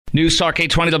News Talk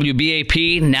 820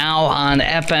 WBAP, now on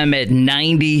FM at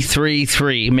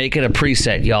 93.3. Make it a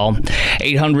preset, y'all.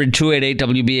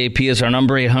 800-288-WBAP is our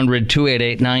number,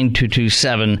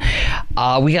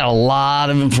 800-288-9227. We got a lot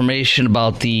of information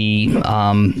about we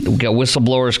got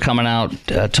whistleblowers coming out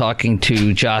talking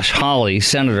to Josh Hawley,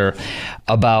 Senator,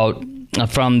 about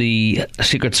from the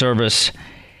Secret Service,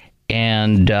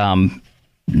 and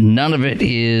none of it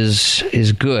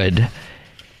is good.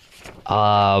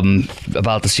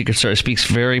 About the Secret Service, speaks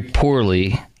very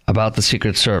poorly about the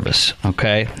Secret Service,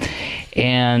 okay?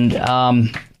 And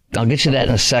I'll get you that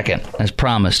in a second, as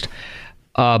promised.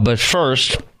 But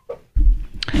first,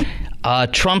 I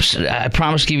promised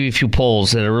to give you a few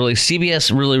polls that are really,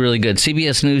 CBS, really good.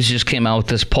 CBS News just came out with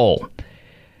this poll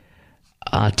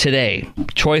today.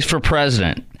 Choice for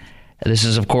president. This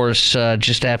is, of course,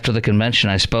 just after the convention,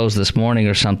 I suppose, this morning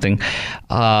or something.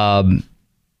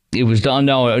 It was done.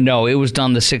 No, it was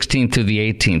done the 16th through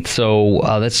the 18th. So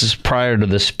this is prior to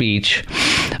the speech.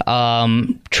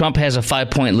 Trump has a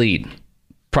 5-point lead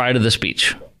prior to the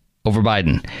speech over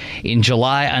Biden. On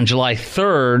July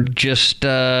 3rd, just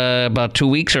about 2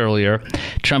 weeks earlier,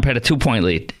 Trump had a 2-point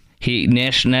lead. He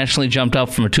nationally jumped up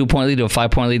from a 2-point lead to a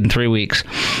 5-point lead in 3 weeks.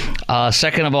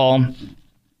 Second of all,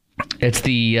 it's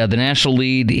the national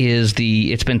lead is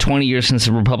it's been 20 years since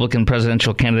a Republican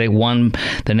presidential candidate won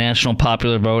the national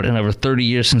popular vote, and over 30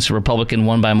 years since a Republican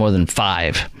won by more than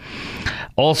 5.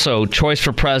 Also, choice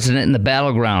for president in the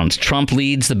battlegrounds. Trump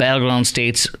leads the battleground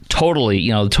states totally,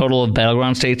 the total of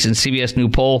battleground states in CBS new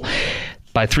poll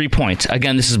by 3 points.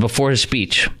 Again, this is before his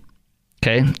speech.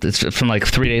 Okay, it's from like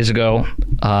 3 days ago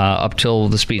up till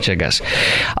the speech, I guess.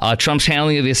 Trump's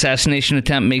handling of the assassination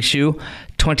attempt makes you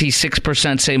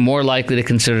 26% say more likely to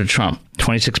consider Trump.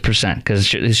 26%,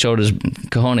 because he showed his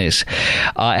cojones.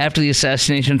 After the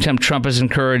assassination attempt, Trump has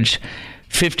encouraged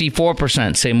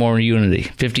 54% say more unity.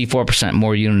 54%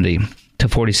 more unity to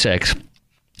 46.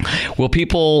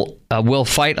 Will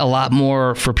fight a lot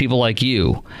more for people like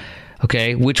you?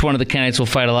 Okay, which one of the candidates will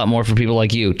fight a lot more for people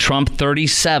like you? Trump,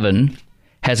 37,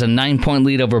 has a 9-point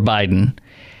lead over Biden,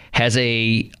 has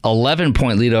a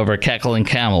 11-point lead over Kathleen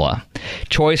Kamala.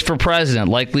 Choice for president,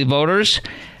 likely voters,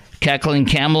 Kathleen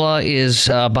Kamala is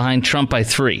behind Trump by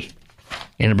 3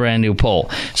 in a brand new poll.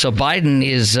 So Biden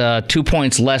is 2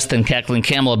 points less than Kathleen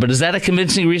Kamala, but is that a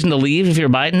convincing reason to leave if you're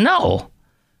Biden? No.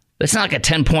 It's not like a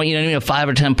 10-point, a 5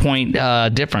 or 10-point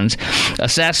difference.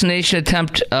 Assassination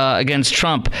attempt against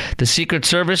Trump. The Secret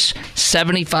Service,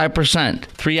 75%.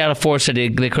 3 out of 4 said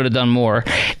they could have done more.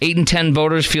 8 in 10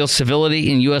 voters feel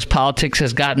civility in U.S. politics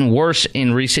has gotten worse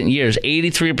in recent years.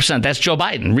 83%. That's Joe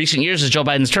Biden. Recent years is Joe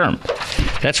Biden's term.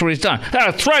 That's what he's done.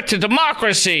 That's a threat to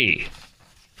democracy.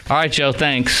 All right, Joe.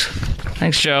 Thanks.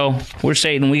 Thanks, Joe. We're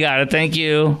Satan. We got it. Thank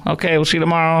you. Okay, we'll see you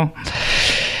tomorrow.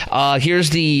 Here's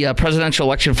the presidential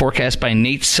election forecast by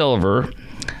Nate Silver,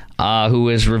 who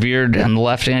is revered on the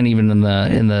left and even in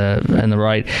the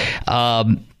right.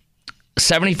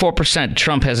 74%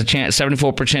 Trump has a chance.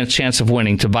 74% chance of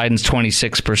winning to Biden's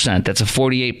 26%. That's a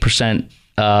 48%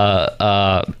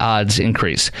 odds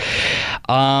increase.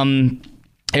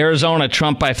 Arizona,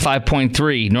 Trump by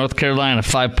 5.3. North Carolina,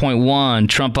 5.1.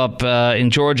 Trump up in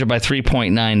Georgia by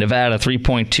 3.9. Nevada,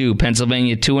 3.2.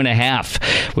 Pennsylvania,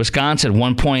 2.5. Wisconsin,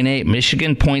 1.8.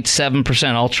 Michigan,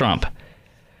 0.7%. All Trump.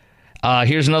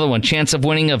 Here's another one. Chance of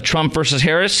winning of Trump versus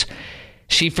Harris.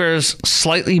 She fares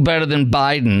slightly better than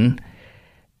Biden.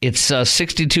 It's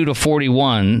 62 to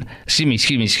 41.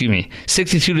 Excuse me.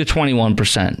 62 to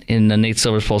 21% in Nate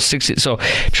Silver's poll. So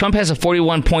Trump has a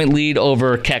 41-point lead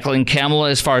over Kathleen Kamala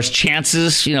as far as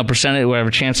chances, percentage, whatever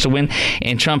chance to win,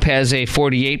 and Trump has a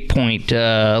 48-point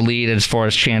lead as far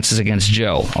as chances against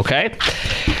Joe. Okay.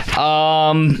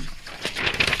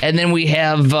 And then we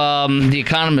have The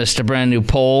Economist, a brand new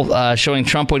poll showing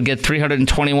Trump would get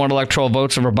 321 electoral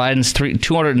votes over Biden's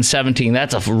 217.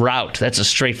 That's a rout. That's a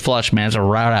straight flush, man. It's a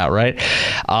rout out, right?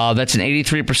 That's an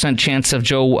 83% chance of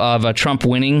Trump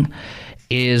winning,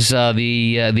 is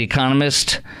The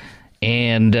Economist.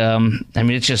 And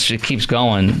it keeps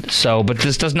going. So, but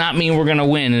this does not mean we're going to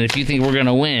win. And if you think we're going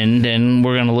to win, then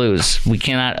we're going to lose. We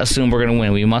cannot assume we're going to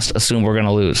win. We must assume we're going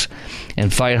to lose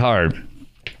and fight hard.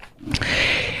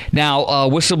 Now,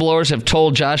 whistleblowers have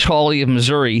told Josh Hawley of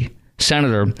Missouri,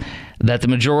 Senator, that the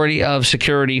majority of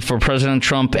security for President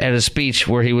Trump at his speech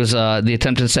where he was the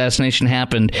attempted assassination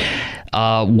happened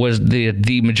was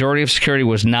the majority of security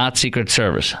was not Secret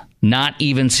Service. Not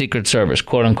even Secret Service,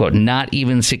 quote unquote, not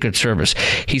even Secret Service.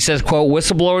 He says, quote,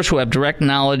 whistleblowers who have direct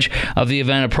knowledge of the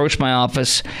event approached my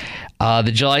office.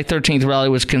 The July 13th rally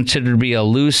was considered to be a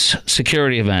loose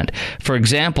security event. For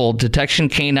example, detection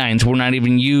canines were not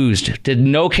even used. Did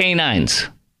no canines.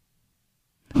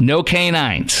 No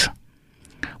canines.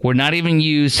 Were not even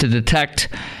used to detect,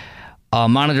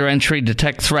 monitor entry,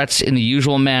 detect threats in the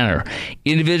usual manner.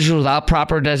 Individuals without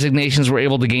proper designations were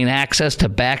able to gain access to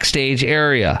backstage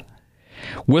area.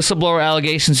 Whistleblower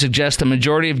allegations suggest the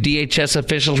majority of DHS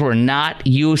officials were not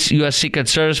U.S. Secret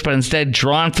Service, but instead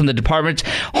drawn from the Department's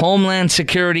Homeland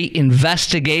Security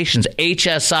Investigations,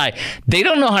 HSI. They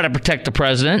don't know how to protect the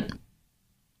president.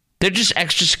 They're just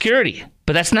extra security.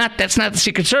 But that's not the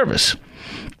Secret Service.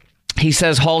 He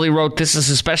says Hawley wrote, "This is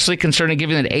especially concerning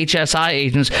given that HSI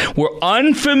agents were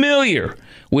unfamiliar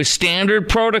with standard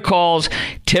protocols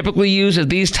typically used at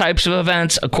these types of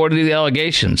events, according to the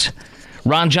allegations."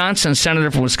 Ron Johnson,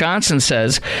 senator from Wisconsin,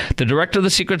 says the director of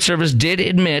the Secret Service did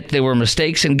admit there were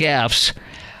mistakes and gaffes.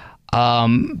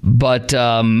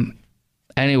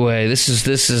 Anyway, this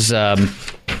is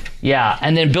yeah.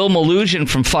 And then Bill Malugin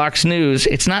from Fox News.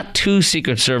 It's not 2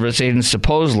 Secret Service agents,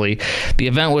 supposedly. The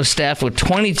event was staffed with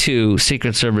 22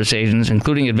 Secret Service agents,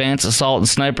 including advanced assault and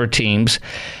sniper teams.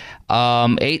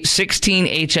 16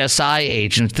 HSI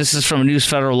agents. This is from a News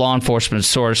Federal law enforcement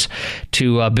source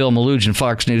to Bill Malugin,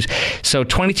 Fox News. So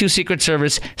 22 Secret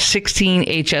Service, 16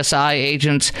 HSI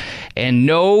agents, and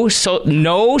no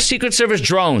Secret Service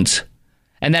drones.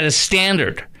 And that is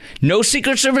standard. No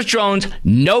Secret Service drones,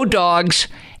 no dogs,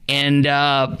 and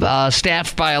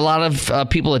staffed by a lot of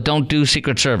people that don't do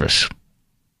Secret Service.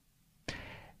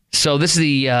 So this is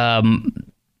the...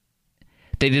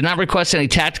 They did not request any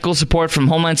tactical support from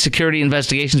Homeland Security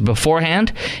investigations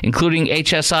beforehand, including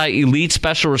HSI Elite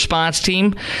Special Response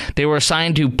Team. They were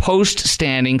assigned to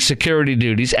post-standing security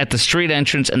duties at the street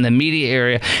entrance and the media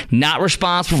area, not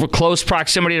responsible for close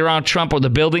proximity around Trump or the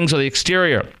buildings or the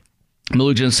exterior.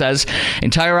 Malugin says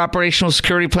entire operational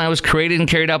security plan was created and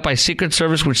carried out by Secret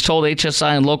Service, which told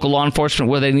HSI and local law enforcement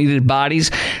where they needed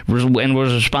bodies and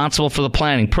was responsible for the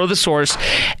planning. Per the source,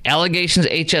 allegations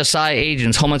HSI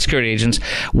agents, Homeland Security agents,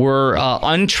 were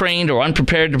untrained or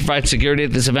unprepared to provide security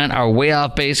at this event are way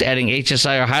off base, adding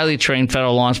HSI are highly trained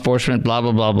federal law enforcement, blah,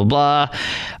 blah, blah, blah, blah.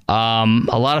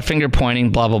 A lot of finger pointing,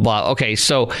 blah, blah, blah. Okay,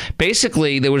 so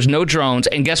basically there was no drones.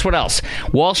 And guess what else?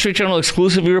 Wall Street Journal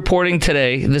exclusively reporting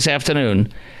today, this afternoon,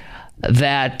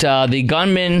 that the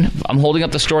gunman, I'm holding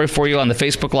up the story for you on the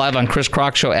Facebook Live on Chris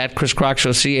Kroc Show, at Chris Kroc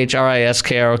Show,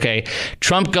 CHRISKROK.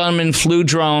 Trump gunman flew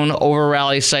drone over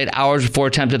rally site hours before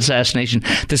attempted assassination.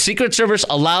 The Secret Service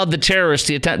allowed the terrorist,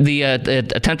 the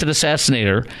attempted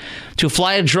assassinator, to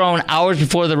fly a drone hours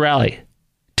before the rally,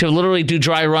 to literally do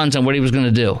dry runs on what he was going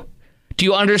to do. Do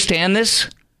you understand this?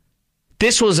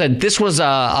 This was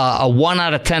a 1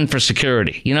 out of 10 for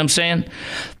security. You know what I'm saying?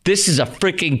 This is a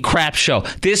freaking crap show.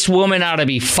 This woman ought to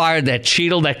be fired, that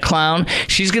Cheadle, that clown.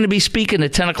 She's going to be speaking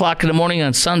at 10 o'clock in the morning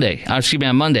on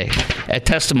on Monday at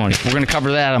testimony. We're going to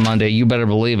cover that on Monday. You better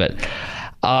believe it.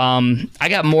 I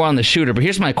got more on the shooter, but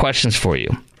here's my questions for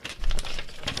you.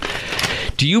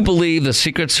 Do you believe the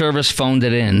Secret Service phoned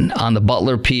it in on the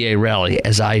Butler, PA rally,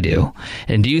 as I do?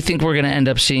 And do you think we're going to end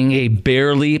up seeing a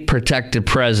barely protected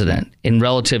president in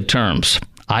relative terms?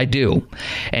 I do.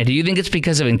 And do you think it's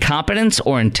because of incompetence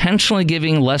or intentionally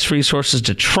giving less resources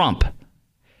to Trump?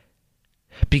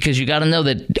 Because you got to know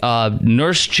that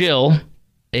Nurse Jill,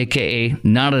 a.k.a.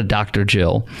 not a Dr.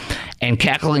 Jill, and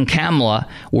Cackling Kamala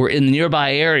were in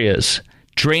nearby areas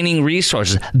draining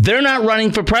resources. They're not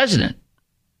running for president.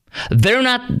 They're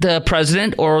not the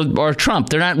president or Trump.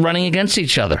 They're not running against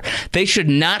each other. They should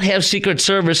not have Secret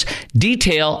Service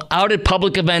detail out at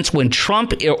public events when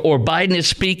Trump or Biden is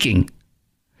speaking.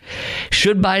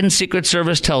 Should Biden's Secret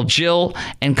Service tell Jill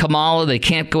and Kamala they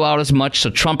can't go out as much so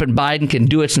Trump and Biden can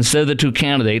do it since they're the two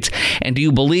candidates? And do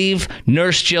you believe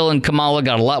Nurse Jill and Kamala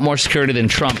got a lot more security than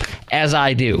Trump, as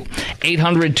I do?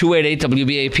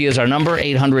 800-288-WBAP is our number,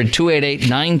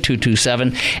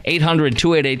 800-288-9227,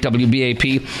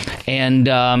 800-288-WBAP.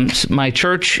 And my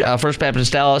church, First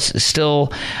Baptist Dallas, is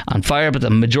still on fire, but the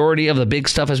majority of the big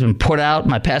stuff has been put out.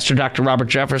 My pastor, Dr. Robert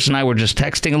Jeffress, and I were just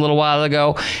texting a little while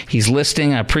ago. He's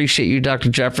listening. I appreciate you, Dr.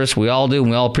 Jeffress. We all do, and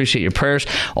we all appreciate your prayers.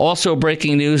 Also,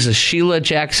 breaking news is Sheila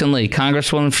Jackson Lee,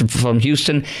 Congresswoman from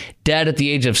Houston, dead at the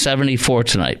age of 74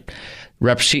 tonight.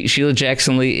 Rep. Sheila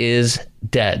Jackson Lee is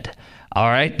dead. All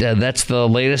right, that's the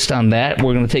latest on that.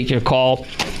 We're going to take your call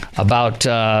about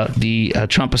the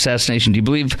Trump assassination. Do you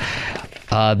believe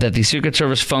that the Secret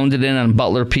Service phoned it in on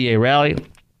Butler, PA rally?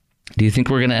 Do you think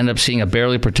we're going to end up seeing a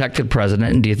barely protected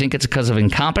president? And do you think it's because of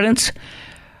incompetence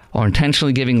or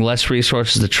intentionally giving less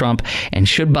resources to Trump? And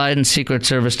should Biden's Secret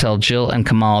Service tell Jill and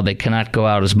Kamala they cannot go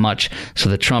out as much so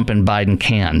that Trump and Biden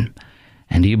can?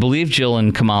 And do you believe Jill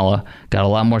and Kamala got a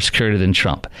lot more security than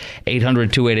Trump?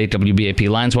 800-288-WBAP.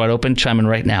 Lines wide open. Chime in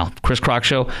right now. Chris Kroc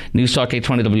Show, News Talk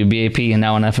 820 WBAP, and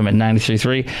now on FM at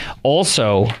 93.3.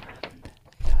 Also,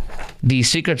 the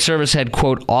Secret Service had,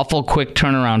 quote, awful quick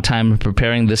turnaround time in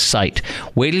preparing this site.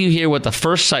 Wait till you hear what the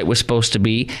first site was supposed to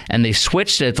be, and they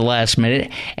switched it at the last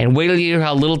minute. And wait till you hear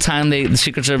how little time the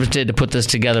Secret Service did to put this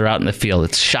together out in the field.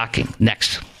 It's shocking.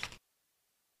 Next.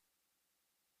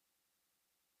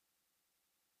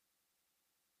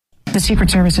 The Secret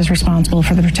Service is responsible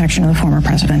for the protection of the former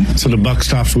president. So the buck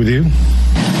stops with you?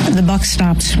 The buck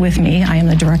stops with me. I am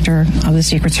the director of the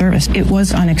Secret Service. It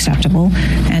was unacceptable,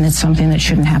 and it's something that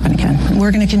shouldn't happen again.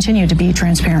 We're going to continue to be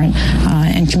transparent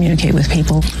and communicate with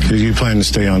people. Do you plan to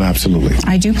stay on? Absolutely.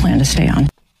 I do plan to stay on.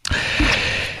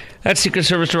 That's Secret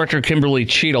Service Director Kimberly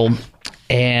Cheadle.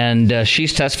 And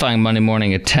she's testifying Monday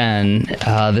morning at 10.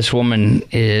 This woman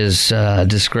is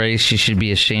disgraced. She should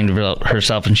be ashamed of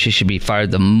herself, and she should be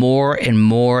fired. The more and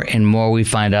more and more we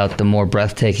find out, the more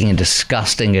breathtaking and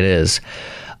disgusting it is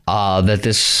that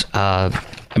this...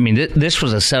 this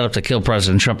was a setup to kill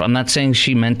President Trump. I'm not saying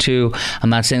she meant to. I'm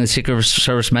not saying the Secret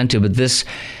Service meant to. But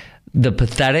the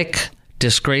pathetic,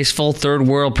 disgraceful third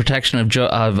world protection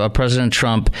of President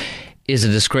Trump is a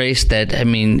disgrace that,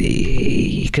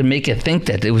 you can make you think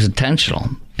that it was intentional.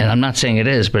 And I'm not saying it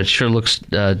is, but it sure looks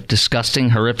disgusting,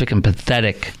 horrific, and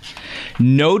pathetic.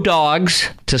 No dogs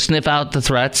to sniff out the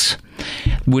threats,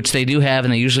 which they do have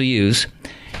and they usually use.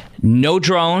 No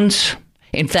drones.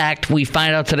 In fact, we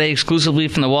find out today exclusively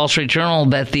from the Wall Street Journal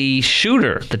that the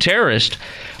shooter, the terrorist,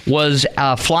 was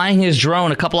flying his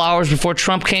drone a couple hours before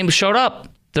Trump showed up.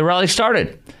 The rally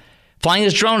started. Flying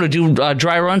his drone to do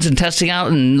dry runs and testing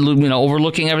out and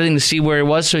overlooking everything to see where he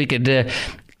was so he could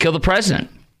kill the president.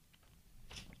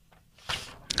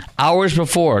 Hours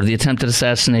before the attempted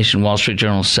assassination, Wall Street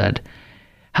Journal said.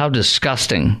 How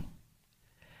disgusting.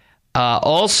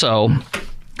 Also,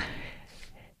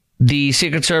 the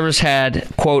Secret Service had,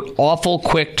 quote, awful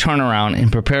quick turnaround in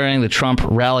preparing the Trump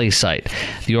rally site,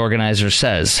 the organizer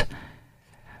says.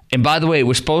 And by the way, it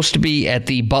was supposed to be at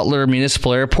the Butler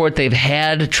Municipal Airport.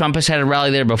 Trump has had a rally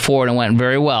there before, and it went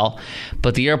very well.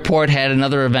 But the airport had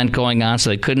another event going on,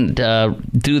 so they couldn't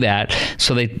do that.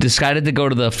 So they decided to go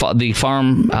to the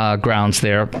farm grounds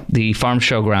there, the farm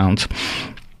show grounds.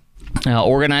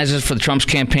 Organizers for the Trump's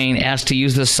campaign asked to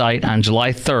use the site on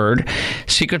July 3rd.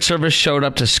 Secret Service showed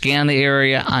up to scan the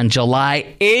area on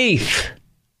July 8th.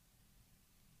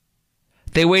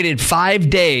 They waited 5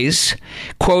 days.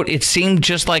 Quote, it seemed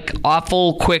just like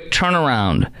awful quick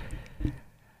turnaround,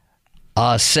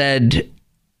 said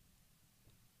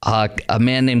a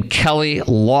man named Kelly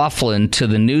Laughlin to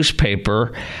the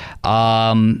newspaper.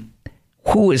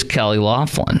 Who is Kelly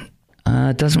Laughlin?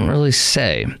 It doesn't really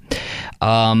say.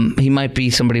 He might be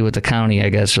somebody with the county, I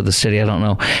guess, or the city. I don't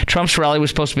know. Trump's rally was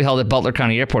supposed to be held at Butler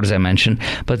County Airport, as I mentioned,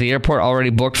 but the airport already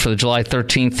booked for the July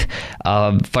 13th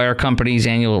fire company's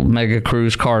annual mega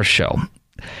cruise car show.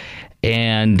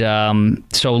 And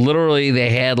so literally they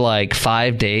had like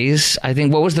 5 days. I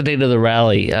think, what was the date of the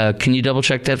rally? Can you double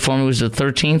check that for me? Was it the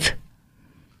 13th?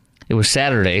 It was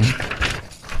Saturday.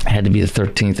 It had to be the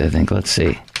 13th, I think. Let's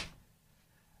see.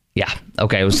 Yeah.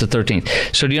 Okay. It was the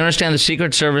 13th. So do you understand the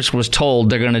Secret Service was told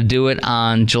they're going to do it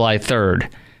on July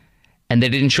 3rd, and they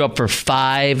didn't show up for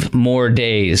 5 more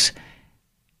days?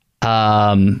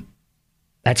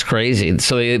 That's crazy.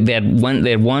 So they were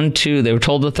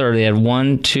told the 3rd. They had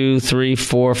 1, 2, 3,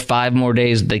 4, 5 more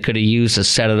days they could have used to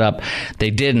set it up. They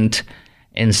didn't.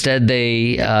 Instead,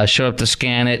 they showed up to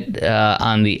scan it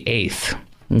on the 8th.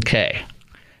 Okay.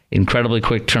 Incredibly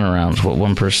quick turnarounds, what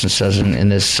one person says in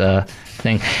this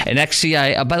thing. And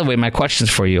XCI, by the way, my questions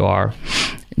for you are,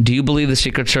 do you believe the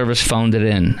Secret Service phoned it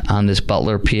in on this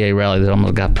Butler, PA rally that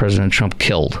almost got President Trump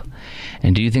killed?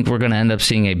 And do you think we're going to end up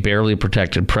seeing a barely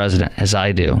protected president, as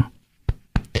I do?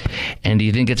 And do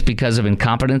you think it's because of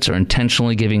incompetence or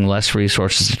intentionally giving less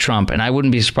resources to Trump? And I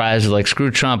wouldn't be surprised if, screw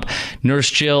Trump,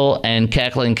 Nurse Jill and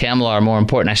cackling Kamala are more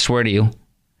important, I swear to you.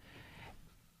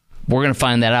 We're going to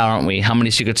find that out, aren't we? How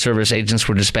many Secret Service agents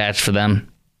were dispatched for them?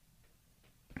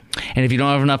 And if you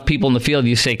don't have enough people in the field,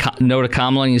 you say no to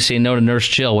Kamala and you say no to Nurse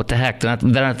Jill. What the heck? They're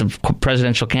not the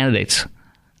presidential candidates.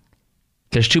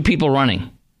 There's 2 people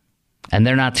running, and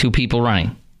they're not 2 people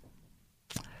running.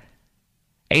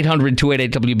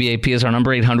 800-288-WBAP is our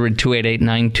number,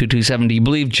 800-288-9227. Do you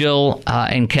believe Jill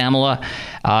and Kamala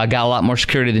got a lot more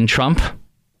security than Trump?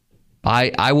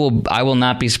 I will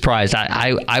not be surprised.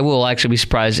 I will actually be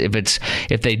surprised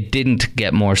if they didn't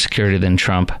get more security than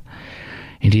Trump.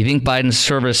 And do you think Biden's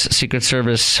Secret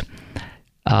Service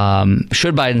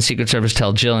Should Biden's Secret Service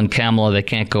tell Jill and Kamala they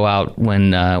can't go out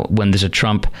when there's a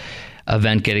Trump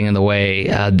event getting in the way?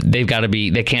 They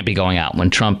can't be going out when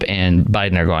Trump and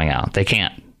Biden are going out. They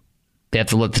can't. They have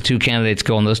to let the two candidates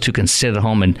go, and those two can sit at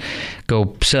home and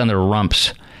go sit on their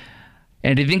rumps.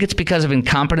 And do you think it's because of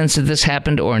incompetence that this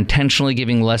happened, or intentionally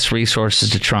giving less resources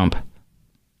to Trump?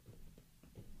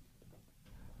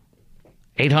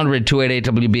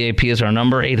 800-288-WBAP is our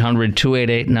number,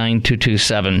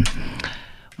 800-288-9227.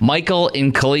 Michael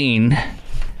in Killeen.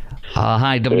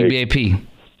 Hi, WBAP.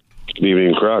 Good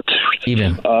evening, Croc.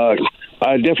 Evening. I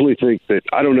definitely think that,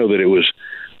 I don't know that it was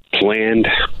planned,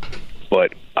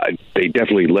 but they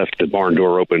definitely left the barn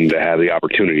door open to have the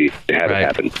opportunity to have it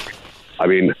happen. I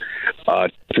mean,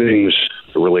 things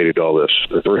related to all this.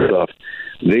 First off,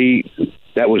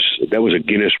 that was a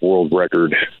Guinness World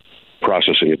Record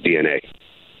processing of DNA,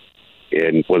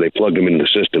 and when they plugged them into the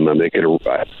system, they could have.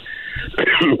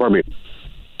 Pardon me.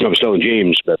 I was telling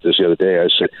James about this the other day. I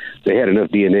said they had enough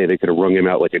DNA they could have wrung him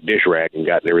out like a dish rack and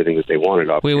gotten everything that they wanted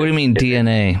off. Wait, what do you mean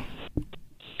DNA?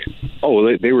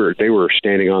 Oh, they were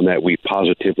standing on that. We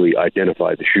positively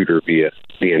identified the shooter via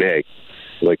DNA.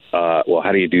 Like, well,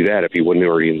 how do you do that if he wasn't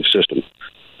already in the system?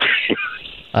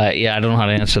 Yeah, I don't know how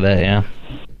to answer that. Yeah.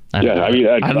 I don't have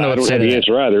the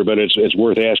answer either, but it's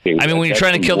worth asking. I mean, when you're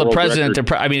trying to kill the president,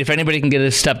 if anybody can get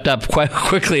it stepped up quite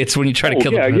quickly, it's when you try to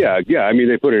kill the president. Yeah. I mean,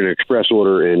 they put in an express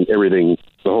order and everything.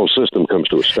 The whole system comes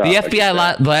to a stop. The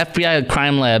FBI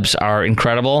crime labs are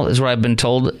incredible, is what I've been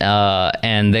told,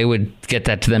 and they would get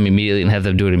that to them immediately and have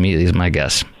them do it immediately, is my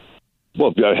guess.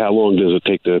 Well, how long does it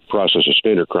take to process a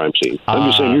standard crime scene? I'm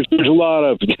just saying there's a lot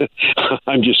of.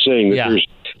 I'm just saying that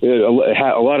there's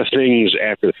a lot of things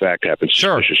after the fact happen.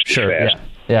 Sure. Fast.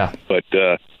 Yeah. But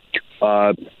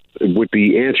with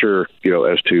the answer,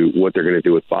 as to what they're going to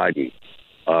do with Biden,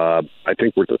 I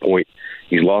think we're at the point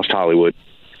he's lost Hollywood.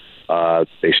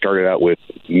 They started out with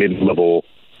mid-level.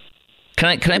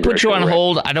 Can I put you on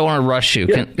hold? I don't want to rush you.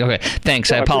 Yeah. Okay,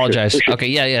 thanks. I apologize. Appreciate. Okay,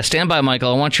 yeah. Stand by,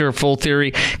 Michael. I want your full theory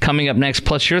coming up next,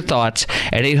 plus your thoughts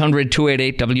at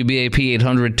 800-288-WBAP,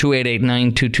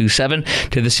 800-288-9227.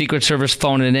 To the Secret Service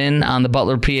phoning in on the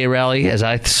Butler PA rally, as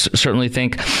I certainly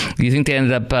think. Do you think they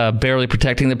ended up barely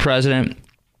protecting the president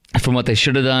from what they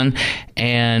should have done?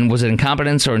 And was it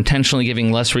incompetence or intentionally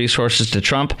giving less resources to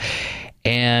Trump?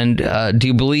 And do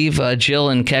you believe Jill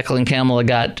and Kamala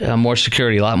got more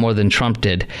security, a lot more than Trump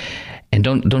did? And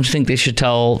don't you think they should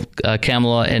tell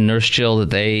Kamala and Nurse Jill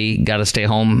that they got to stay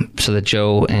home so that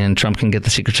Joe and Trump can get the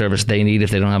Secret Service they need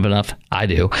if they don't have enough? I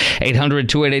do.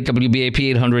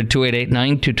 800-288-WBAP,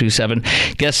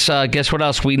 800-288-9227. Guess what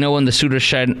else? We know when the shooter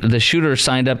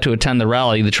signed up to attend the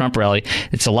rally, the Trump rally.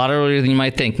 It's a lot earlier than you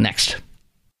might think. Next.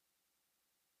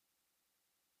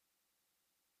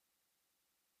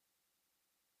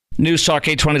 News Talk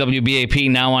 820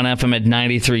 WBAP, now on FM at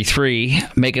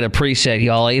 93.3. Make it a preset,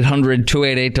 y'all.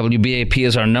 800-288-WBAP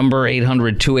is our number,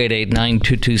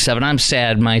 800-288-9227. I'm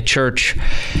sad. My church,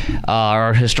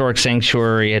 our historic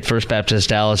sanctuary at First Baptist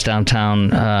Dallas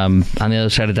downtown, on the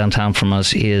other side of downtown from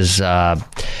us, is...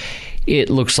 it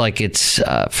looks like it's,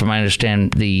 from I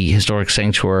understand, the historic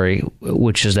sanctuary,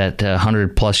 which is that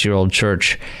 100-plus-year-old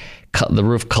church. The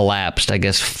roof collapsed, I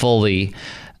guess, fully.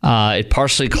 It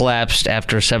partially collapsed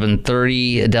after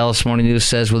 7:30. Dallas Morning News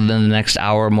says within the next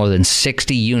hour, more than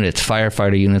 60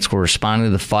 firefighter units, were responding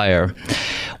to the fire.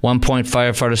 1 point,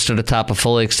 firefighters stood atop a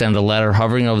fully extended ladder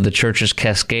hovering over the church's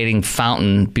cascading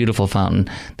fountain, beautiful fountain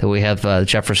that we have,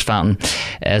 Jeffers Fountain,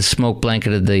 as smoke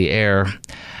blanketed the air.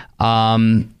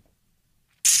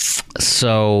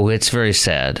 So it's very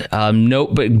sad.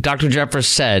 But Dr. Jeffers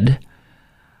said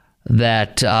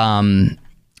that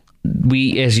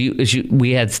we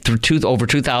had over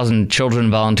 2,000 children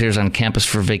and volunteers on campus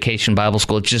for Vacation Bible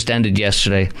School. It just ended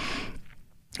yesterday.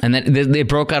 And then they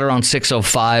broke out around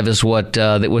 6:05 is what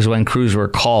that was when crews were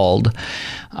called.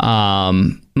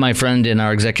 My friend and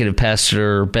our executive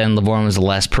pastor, Ben Lavorne, was the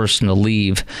last person to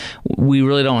leave. We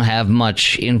really don't have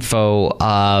much info.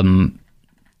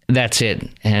 That's it.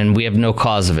 And we have no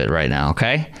cause of it right now,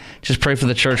 okay? Just pray for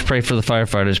the church, pray for the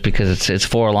firefighters, because it's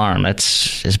 4-alarm.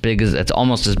 That's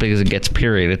almost as big as it gets,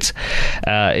 period.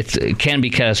 It can be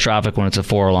catastrophic when it's a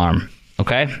 4-alarm,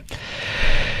 okay?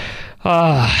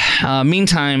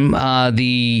 Meantime,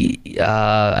 the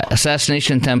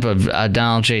assassination attempt of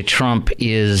Donald J. Trump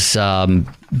is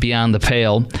beyond the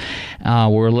pale.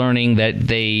 We're learning that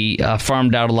they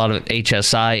farmed out a lot of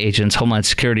HSI agents, Homeland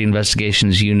Security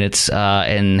Investigations units,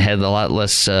 and had a lot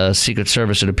less Secret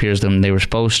Service, it appears, than they were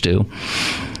supposed to.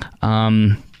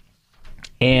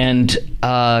 And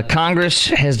Congress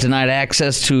has denied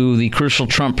access to the crucial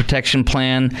Trump protection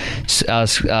plan.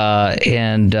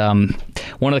 And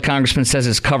one of the congressmen says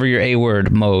it's cover your A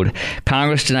word mode.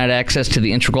 Congress denied access to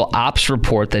the integral ops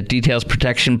report that details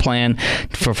protection plan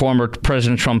for former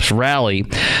President Trump's rally.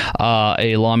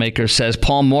 A lawmaker says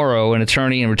Paul Morrow, an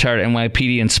attorney and retired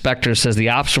NYPD inspector, says the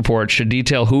ops report should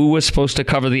detail who was supposed to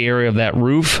cover the area of that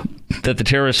roof that the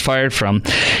terrorists fired from.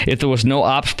 If there was no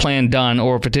ops plan done,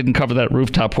 or if it didn't cover that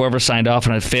rooftop, whoever signed off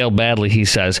on it failed badly, he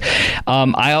says.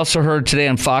 I also heard today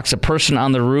on Fox a person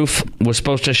on the roof was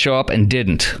supposed to show up and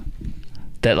didn't.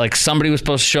 That like somebody was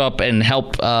supposed to show up and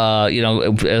help,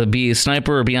 be a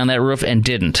sniper or be on that roof and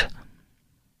didn't.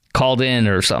 Called in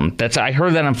or something. I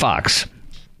heard that on Fox.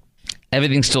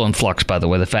 Everything's still in flux, by the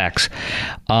way, the facts.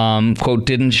 Quote,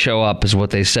 didn't show up is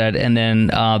what they said. And then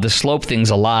the slope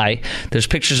thing's a lie. There's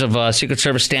pictures of Secret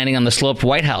Service standing on the sloped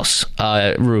White House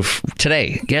roof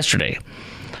yesterday.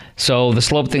 So the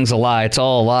slope thing's a lie. It's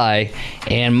all a lie.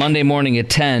 And Monday morning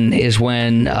at 10 is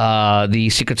when the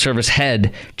Secret Service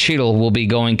head, Kimberly Cheadle will be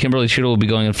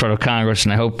going in front of Congress,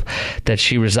 and I hope that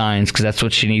she resigns because that's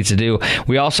what she needs to do.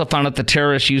 We also found out the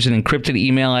terrorist used an encrypted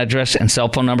email address and cell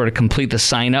phone number to complete the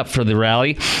sign-up for the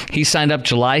rally. He signed up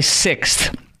July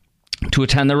 6th. To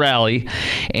attend the rally,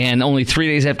 and only 3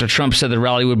 days after Trump said the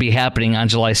rally would be happening on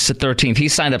July 13th. He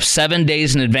signed up 7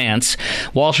 days in advance.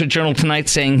 Wall Street Journal tonight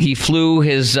saying he flew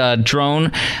his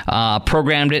drone,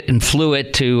 programmed it, and flew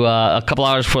it to a couple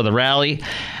hours before the rally.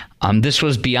 This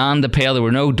was beyond the pale. There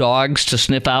were no dogs to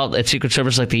sniff out at Secret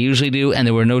Service like they usually do, and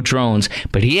there were no drones.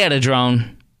 But he had a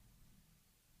drone.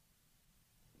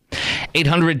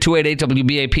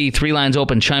 800-288-WBAP, 3 lines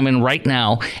open. Chime in right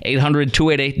now.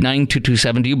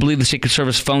 800-288-9227. Do you believe the Secret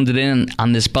Service phoned it in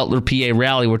on this Butler, PA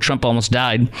rally where Trump almost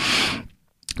died?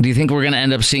 Do you think we're going to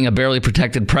end up seeing a barely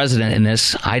protected president in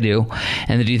this? I do.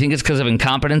 And do you think it's because of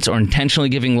incompetence or intentionally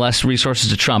giving less resources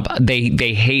to Trump?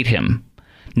 They hate him.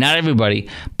 Not everybody,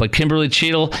 but Kimberly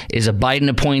Cheadle is a Biden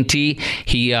appointee.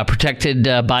 He protected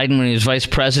Biden when he was vice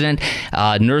president.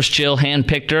 Nurse Jill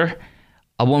handpicked her,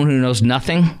 a woman who knows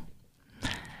nothing.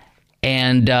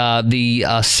 And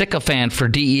the sycophant for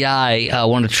DEI,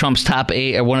 one of Trump's top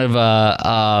aide, or one of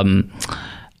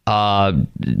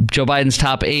Joe Biden's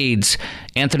top aides,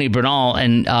 Anthony Bernal,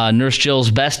 and Nurse Jill's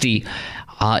bestie,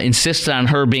 insisted on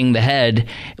her being the head,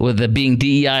 with being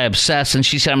DEI obsessed. And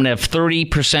she said, I'm going to have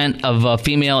 30% of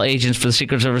female agents for the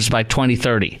Secret Service by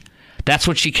 2030. That's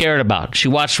what she cared about. She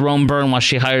watched Rome burn while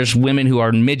she hires women who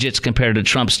are midgets compared to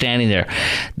Trump standing there.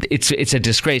 It's a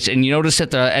disgrace. And you notice at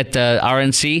the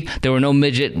RNC, there were no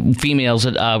midget females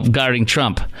guarding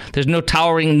Trump. There's no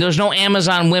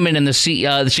Amazon women in the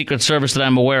Secret Service that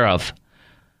I'm aware of.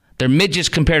 They're midgets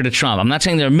compared to Trump. I'm not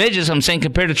saying they're midgets. I'm saying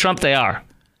compared to Trump, they are.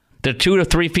 They're 2 to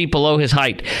 3 feet below his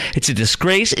height. It's a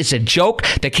disgrace. It's a joke.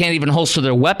 They can't even holster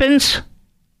their weapons.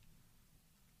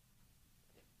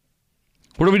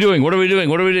 What are we doing?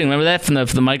 Remember that from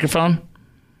the microphone?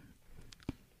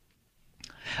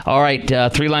 All right,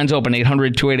 3 lines open,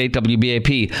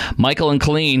 800-288-WBAP. Michael and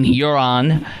Colleen, you're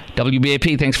on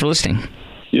WBAP. Thanks for listening.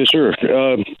 Yes, sir.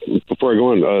 Before I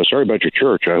go on, sorry about your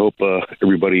church. I hope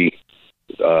everybody...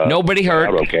 Nobody hurt.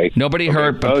 Okay. Nobody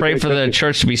hurt, but pray for the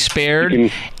church to be spared,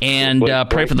 and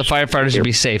pray for the firefighters to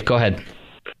be safe. Go ahead.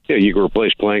 Yeah, you can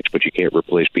replace planks, but you can't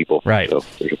replace people. Right. So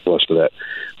there's a plus to that.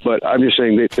 But I'm just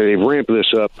saying that they've ramped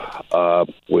this up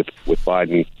with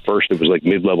Biden. First, it was like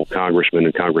mid-level congressmen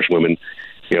and congresswomen,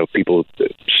 people,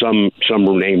 some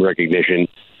name recognition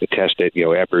to test it,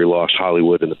 after he lost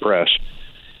Hollywood in the press.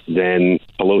 Then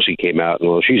Pelosi came out, and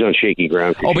well, she's on shaky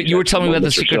ground. Oh, but you were telling me about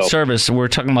the Secret Service. We were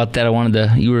talking about that. I wanted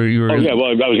to. You were. Oh yeah. Well,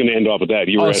 I was going to end off with that.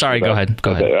 Sorry. Go ahead.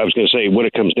 Go ahead. I was going to say what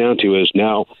it comes down to is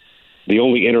now the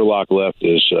only interlock left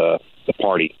is the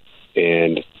party,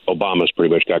 and Obama's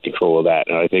pretty much got control of that.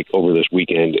 And I think over this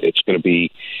weekend, it's going to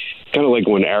be kind of like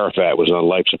when Arafat was on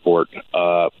life support.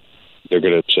 They're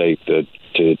going to say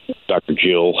to Dr.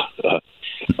 Jill.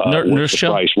 What's the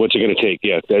price? What's it going to take?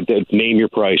 Yeah, name your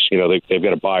price. They've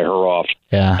got to buy her off.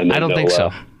 Yeah, I don't think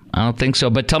so. I don't think so.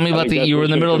 But tell me about you were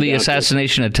in the middle of the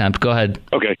assassination attempt. Go ahead.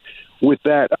 Okay. With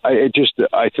that, I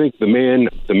think the man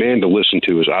to listen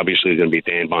to is obviously going to be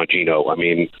Dan Bongino. I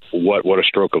mean, what a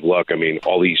stroke of luck. I mean,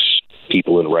 all these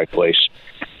people in the right place.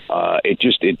 It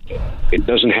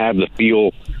doesn't have the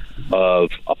feel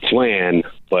of a plan,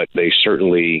 but they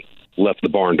certainly left the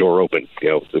barn door open.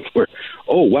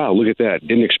 Oh wow, look at that!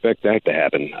 Didn't expect that to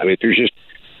happen. I mean, there's just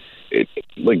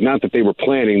not that they were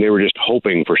planning; they were just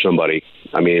hoping for somebody.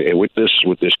 I mean, and with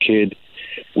this kid,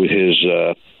 with his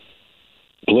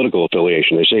political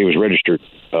affiliation, they say he was registered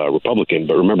Republican,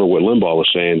 but remember what Limbaugh was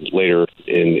saying later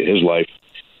in his life.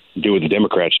 do what the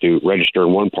Democrats do, register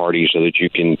in one party so that you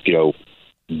can,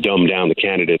 dumb down the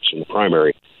candidates in the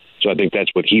primary. So I think that's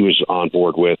what he was on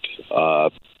board with,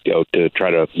 to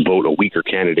try to vote a weaker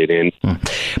candidate in.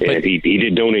 And he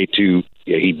did donate to,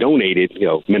 he donated,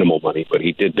 minimal money, but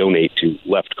he did donate to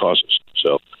left causes.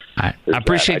 So I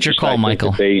appreciate your call,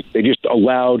 Michael. They just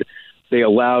allowed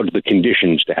the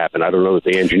conditions to happen. I don't know that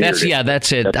they engineered it. Yeah,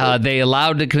 that's it. They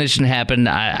allowed the condition to happen.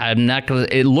 I'm not going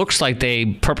to. It looks like they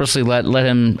purposely let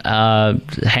him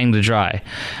hang to dry.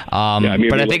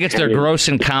 But I think it's their gross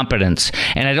incompetence.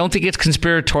 And I don't think it's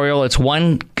conspiratorial. It's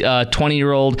one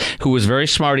 20-year-old who was very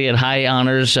smart. He had high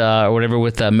honors or whatever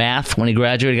with math. When he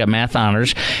graduated, he got math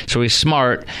honors. So he's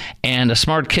smart. And a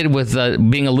smart kid with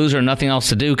being a loser and nothing else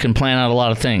to do can plan out a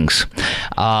lot of things.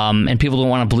 And people don't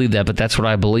want to believe that, but that's what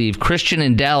I believe. Christian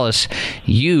in Dallas,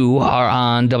 you are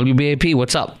on WBAP.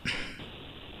 What's up?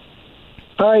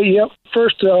 Hi. Yep.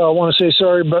 First, I want to say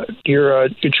sorry about your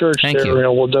church. Thank there.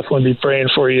 you. We'll definitely be praying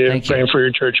for you, praying for your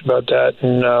church about that,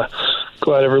 and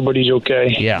glad everybody's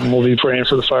okay. Yeah. And we'll be praying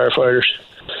for the firefighters.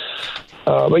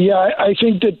 But yeah, I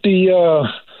think that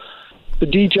the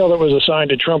detail that was assigned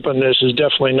to Trump on this is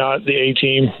definitely not the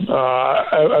A-team.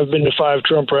 I've been to 5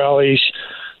 Trump rallies.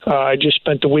 I just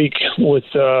spent the week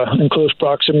in close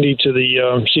proximity to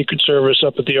the Secret Service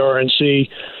up at the RNC,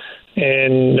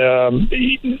 and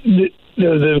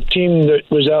the team that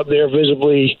was out there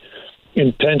visibly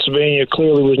in Pennsylvania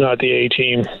clearly was not the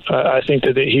A-team. I think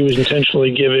that he was intentionally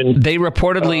given. They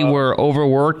reportedly were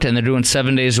overworked, and they're doing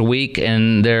 7 days a week,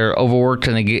 and they're overworked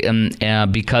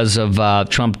because of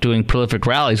Trump doing prolific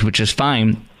rallies, which is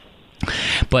fine.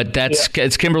 But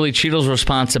it's Kimberly Cheadle's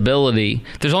responsibility.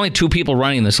 There's only 2 people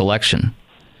running this election,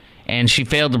 and she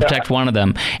failed to protect one of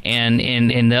them, and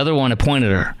the other one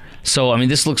appointed her. So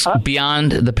this looks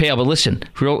beyond the pale. But listen,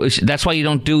 that's why you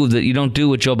don't do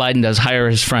what Joe Biden does. Hire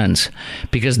his friends,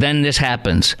 because then this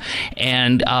happens,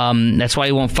 and that's why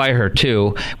he won't fire her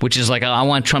too. Which is like, I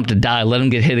want Trump to die. Let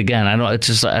him get hit again.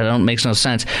 It makes no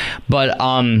sense. But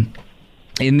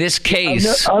in this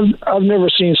case, I've never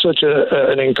seen such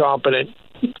an incompetent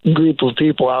group of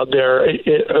people out there,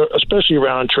 especially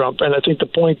around Trump. And I think the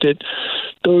point that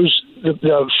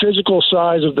the physical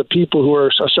size of the people who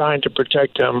are assigned to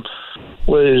protect him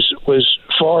was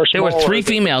far smaller. There were 3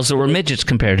 females that were midgets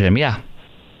compared to him. Yeah.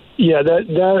 Yeah, that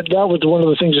was one of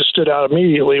the things that stood out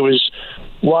immediately. Was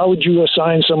why would you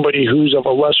assign somebody who's of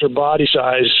a lesser body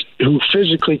size who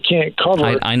physically can't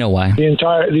cover? I know why. The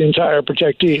entire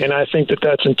protectee, and I think that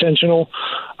that's intentional.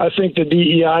 I think the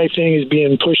DEI thing is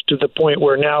being pushed to the point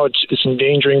where now it's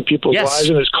endangering people's lives,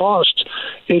 and it's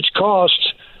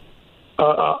cost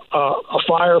a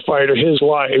firefighter his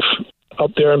life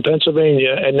up there in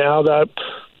Pennsylvania, and now that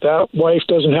wife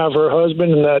doesn't have her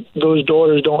husband, and that those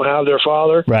daughters don't have their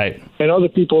father. Right. And other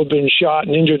people have been shot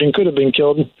and injured and could have been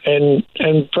killed. And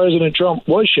President Trump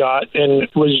was shot and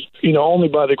was, only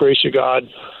by the grace of God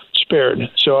spared.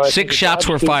 So 6 shots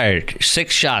were fired.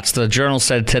 6 shots. The Journal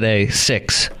said today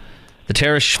 6. The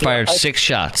terrorists fired 6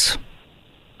 shots.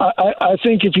 I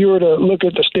think if you were to look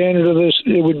at the standard of this,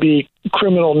 it would be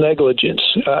criminal negligence.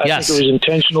 I think it was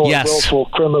intentional and willful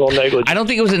criminal negligence. I don't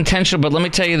think it was intentional, but let me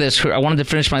tell you this. I wanted to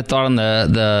finish my thought on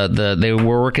the they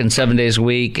were working 7 days a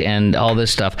week and all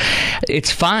this stuff.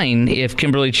 It's fine if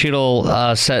Kimberly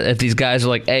Cheadle said, if these guys are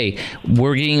like, hey,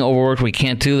 we're getting overworked, we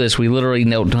can't do this, we literally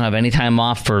don't have any time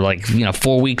off for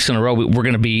 4 weeks in a row,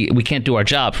 we can't do our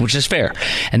jobs, which is fair.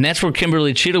 And that's where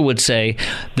Kimberly Cheadle would say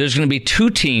there's going to be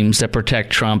 2 teams that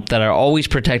protect Trump that are always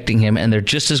protecting him, and they're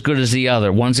just as good as the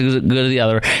other. One's as good as the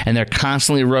other, and they're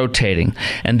constantly rotating,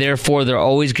 and therefore they're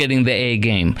always getting the A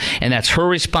game. And that's her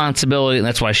responsibility, and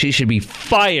that's why she should be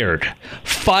fired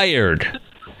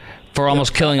for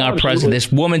almost killing our president.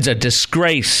 This woman's a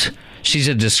disgrace. She's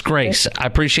a disgrace. I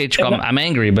appreciate you. I'm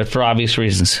angry, but for obvious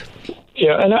reasons.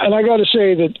 Yeah, and I got to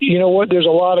say that, there's a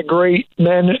lot of great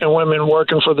men and women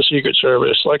working for the Secret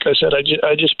Service. Like I said,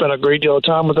 I just spent a great deal of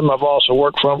time with them. I've also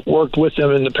worked with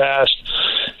them in the past,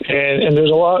 and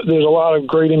there's a lot of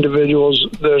great individuals.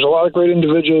 There's a lot of great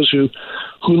individuals who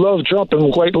love Trump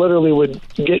and quite literally would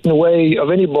get in the way of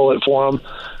any bullet for him.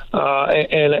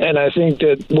 And I think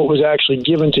that what was actually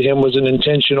given to him was an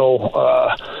intentional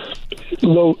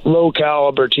low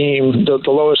caliber team, the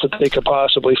lowest that they could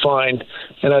possibly find.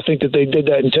 And I think that they did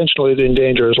that intentionally to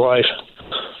endanger his life.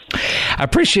 I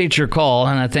appreciate your call,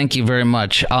 and I thank you very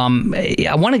much.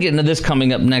 I want to get into this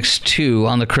coming up next, too,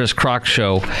 on the Chris Crock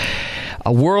Show.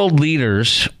 World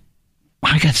leaders...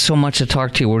 I got so much to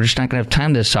talk to you. We're just not going to have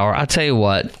time this hour. I'll tell you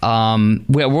what.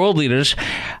 We have world leaders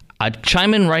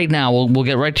Chime in right now. We'll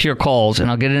get right to your calls, and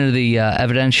I'll get into the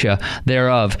evidencia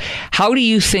thereof. How do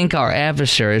you think our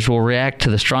adversaries will react to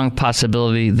the strong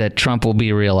possibility that Trump will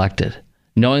be reelected,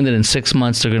 knowing that in 6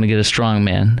 months they're going to get a strong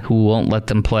man who won't let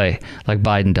them play like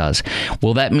Biden does?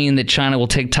 Will that mean that China will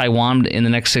take Taiwan in the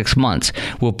next 6 months?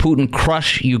 Will Putin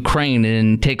crush Ukraine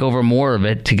and take over more of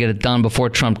it to get it done before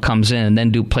Trump comes in and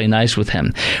then play nice with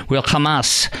him? Will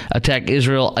Hamas attack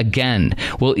Israel again?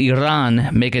 Will Iran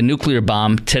make a nuclear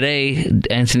bomb? Today,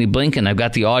 Anthony Blinken, I've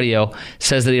got the audio,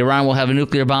 says that Iran will have a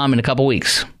nuclear bomb in a couple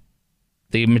weeks.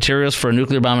 The materials for a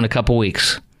nuclear bomb in a couple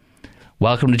weeks.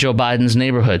 Welcome to Joe Biden's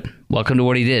neighborhood. Welcome to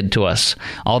what he did to us.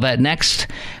 All that next.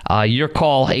 Your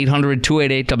call,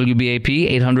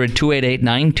 800-288-WBAP,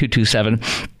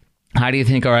 800-288-9227. How do you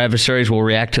think our adversaries will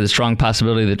react to the strong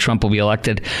possibility that Trump will be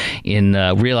reelected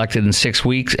in 6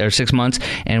 weeks or 6 months?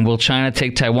 And will China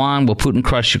take Taiwan? Will Putin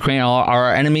crush Ukraine? Are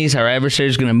our enemies, our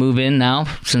adversaries, going to move in now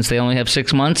since they only have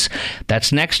 6 months?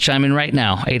 That's next. Chime in right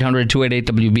now.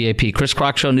 800-288-WBAP. Chris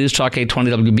Kroc Show, News Talk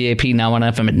 820 WBAP, now on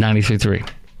FM at 93.3.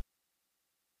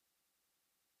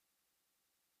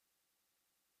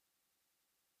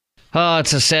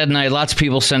 It's a sad night. Lots of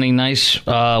people sending nice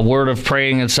word of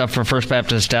praying and stuff for First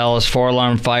Baptist Dallas.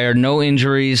 4-alarm fire, no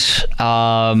injuries,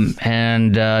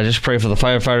 and just pray for the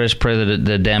firefighters. Pray that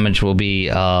the damage will be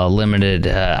limited.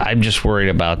 I'm just worried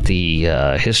about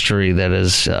the history that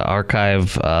is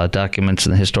archive documents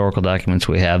and the historical documents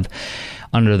we have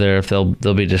under there, if they'll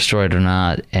be destroyed or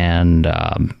not. And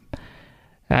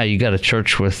you got a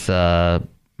church with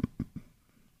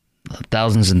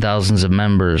thousands and thousands of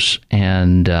members,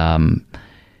 and I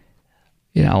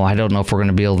don't know if we're going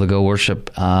to be able to go worship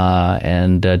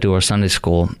and do our Sunday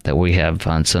school that we have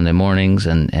on Sunday mornings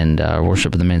and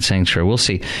worship in the main sanctuary. We'll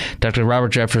see. Dr.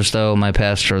 Robert Jeffers, though, my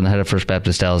pastor and the head of First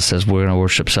Baptist Dallas, says we're going to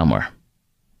worship somewhere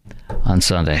on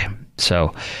Sunday.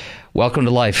 So welcome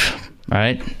to life, all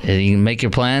right? You can make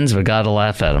your plans, but God will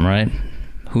laugh at them, right?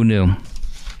 Who knew?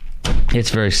 It's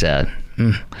very sad.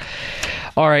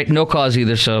 All right, no cause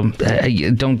either. So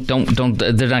don't.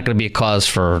 There's not going to be a cause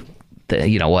for,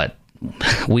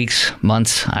 weeks,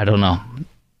 months. I don't know.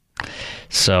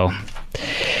 So,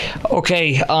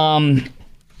 okay.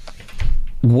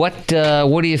 What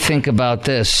do you think about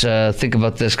this? Think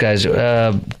about this, guys.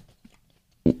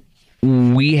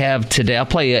 We have today. I'll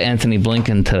play you Anthony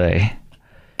Blinken today,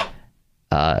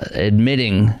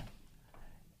 admitting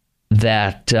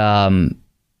that.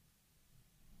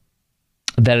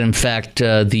 That in fact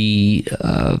the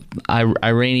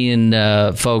Iranian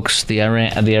folks, the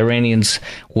Iranians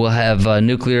will have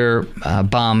nuclear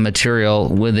bomb material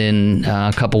within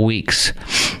a couple weeks.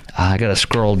 I got to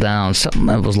scroll down. Something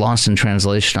that was lost in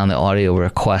translation on the audio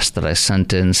request that I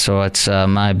sent in, so it's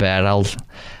my bad.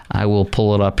 I will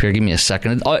pull it up here. Give me a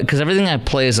second, because everything I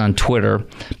play is on Twitter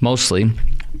mostly.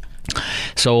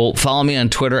 So follow me on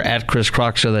Twitter at Chris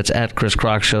Kroc Show. That's at Chris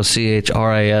Kroc Show,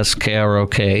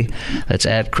 ChrisKrok. That's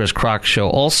at Chris Kroc Show.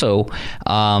 Also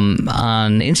on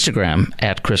Instagram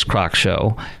at Chris Kroc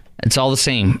Show. It's all the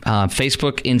same.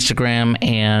 Facebook, Instagram,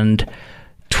 and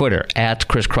Twitter at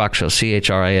Chris Kroc Show,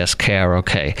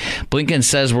 ChrisKrok. Blinken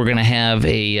says we're going to have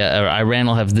Iran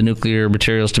will have the nuclear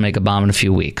materials to make a bomb in a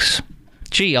few weeks.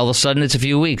 Gee, all of a sudden it's a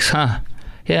few weeks, huh?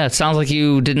 Yeah, it sounds like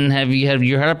you had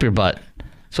your head up your butt.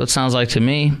 So it sounds like to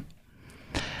me.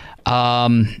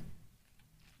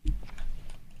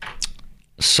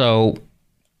 So,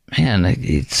 man,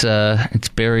 it's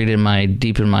buried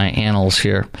deep in my annals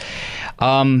here.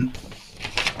 I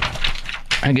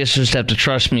guess you just have to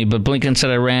trust me. But Blinken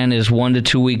said Iran is 1 to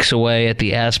 2 weeks away at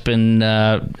the Aspen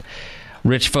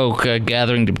rich folk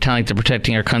gathering to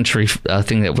protecting our country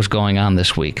thing that was going on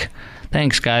this week.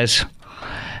 Thanks, guys.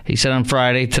 He said on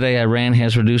Friday, today Iran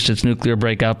has reduced its nuclear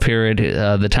breakout period,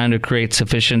 the time to create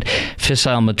sufficient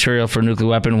fissile material for a nuclear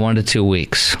weapon, 1 to 2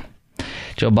 weeks.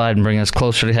 Joe Biden bringing us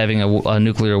closer to having a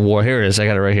nuclear war. Here it is. I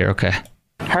got it right here. Okay.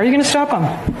 How are you going to stop them?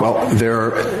 Well,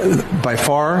 by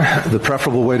far, the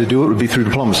preferable way to do it would be through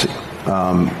diplomacy.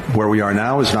 Where we are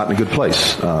now is not in a good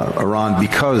place. Iran,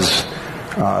 because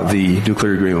the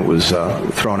nuclear agreement was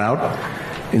thrown out,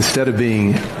 instead of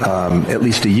being at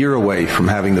least a year away from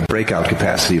having the breakout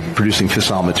capacity of producing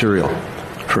fissile material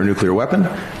for a nuclear weapon,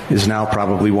 is now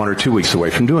probably 1 or 2 weeks away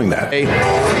from doing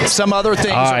that. Some other things.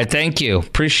 All right, thank you.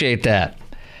 Appreciate that.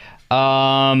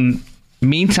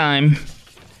 Meantime,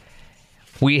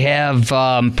 we have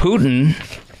Putin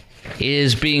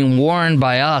is being warned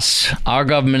by us. Our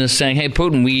government is saying, hey,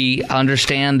 Putin, we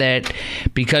understand that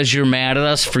because you're mad at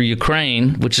us for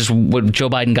Ukraine, which is what Joe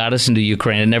Biden got us into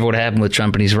Ukraine. It never would have happened with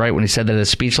Trump, and he's right when he said that in his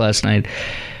speech last night.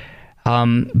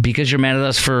 because you're mad at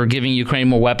us for giving Ukraine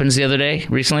more weapons the other day,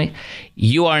 recently,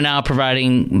 you are now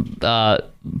providing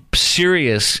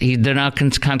serious. They're now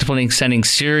contemplating sending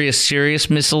serious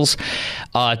missiles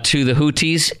to the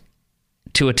Houthis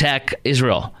to attack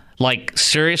Israel, like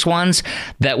serious ones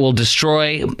that will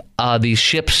destroy these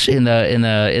ships in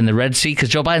the Red Sea. Because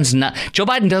Joe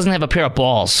Biden doesn't have a pair of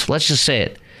balls. Let's just say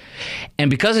it. And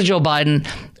because of Joe Biden,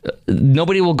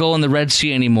 nobody will go in the Red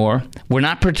Sea anymore. We're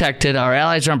not protected. Our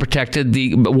allies aren't protected.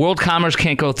 The world commerce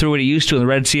can't go through what it used to, and the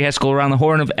Red Sea has to go around the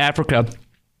Horn of Africa.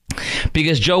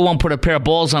 Because Joe won't put a pair of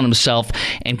balls on himself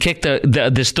and kick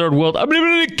this third world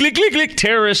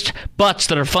terrorist butts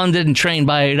that are funded and trained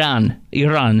by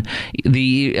Iran,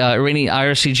 the Iranian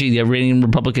IRCG, the Iranian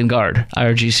Republican Guard,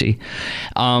 IRGC.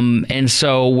 And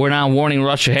so we're now warning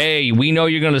Russia, hey, we know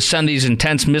you're going to send these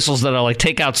intense missiles that'll like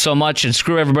take out so much and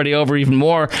screw everybody over even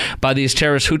more by these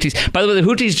terrorist Houthis. By the way, the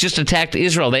Houthis just attacked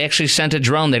Israel. They actually sent a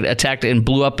drone that attacked and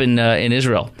blew up in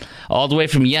Israel, all the way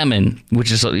from Yemen,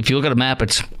 which is, if you look at a map,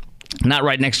 it's not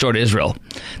right next door to Israel.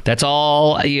 That's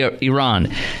all Iran.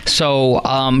 So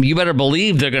you better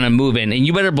believe they're going to move in. And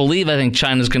you better believe, I think,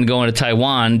 China's going to go into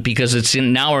Taiwan because it's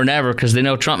in now or never, because they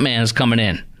know Trump man is coming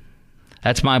in.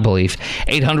 That's my belief.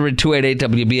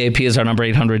 800-288-WBAP is our number,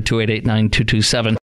 800-288-9227.